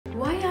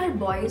are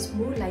boys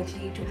more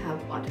likely to have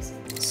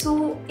autism?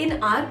 So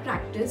in our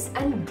practice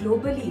and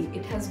globally,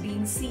 it has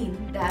been seen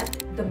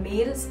that the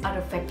males are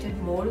affected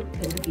more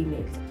than the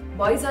females.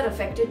 Boys are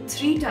affected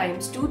 2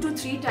 to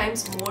 3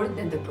 times more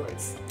than the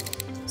girls.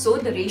 So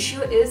the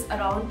ratio is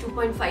around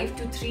 2.5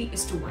 to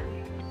 3:1.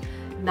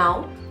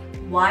 Now,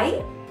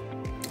 why?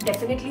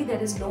 Definitely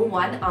there is no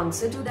one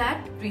answer to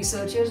that.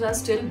 Researchers are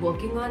still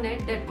working on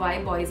it, that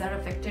why boys are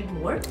affected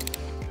more.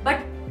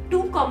 But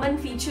two common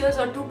features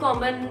or two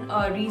common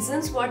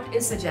reasons what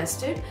is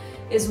suggested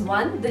is,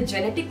 one, the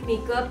genetic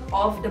makeup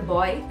of the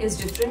boy is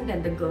different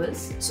than the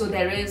girls. So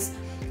there is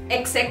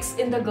XX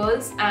in the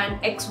girls and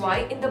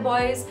XY in the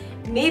boys.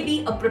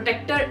 Maybe a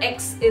protector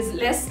X is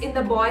less in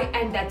the boy,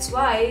 and that's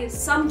why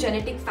some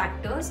genetic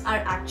factors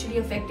are actually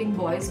affecting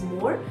boys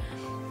more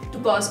to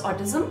cause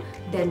autism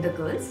than the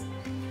girls.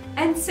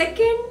 And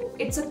second,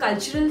 it's a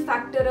cultural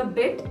factor a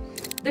bit.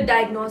 The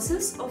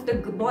diagnosis of the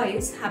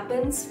boys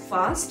happens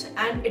fast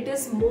and it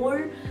is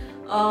more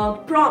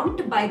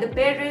prompt by the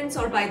parents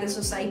or by the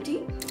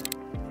society,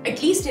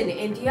 at least in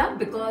India,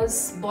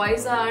 because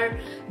boys are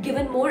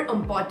given more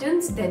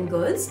importance than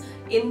girls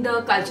in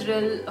the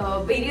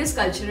various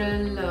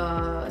cultural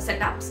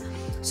setups.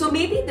 So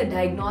maybe the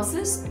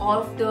diagnosis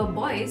of the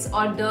boys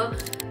or the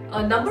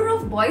number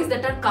of boys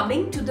that are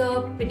coming to the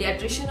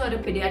pediatrician or a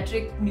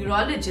pediatric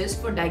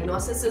neurologist for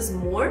diagnosis is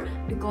more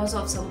because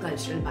of some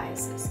cultural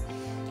biases.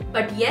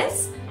 But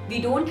yes,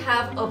 we don't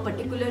have a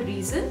particular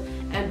reason,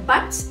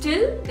 but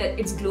still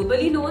it's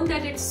globally known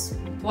that it's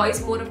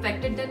boys more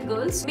affected than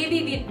girls.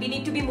 Maybe we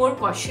need to be more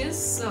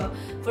cautious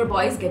for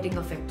boys getting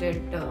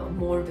affected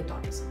more with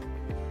autism.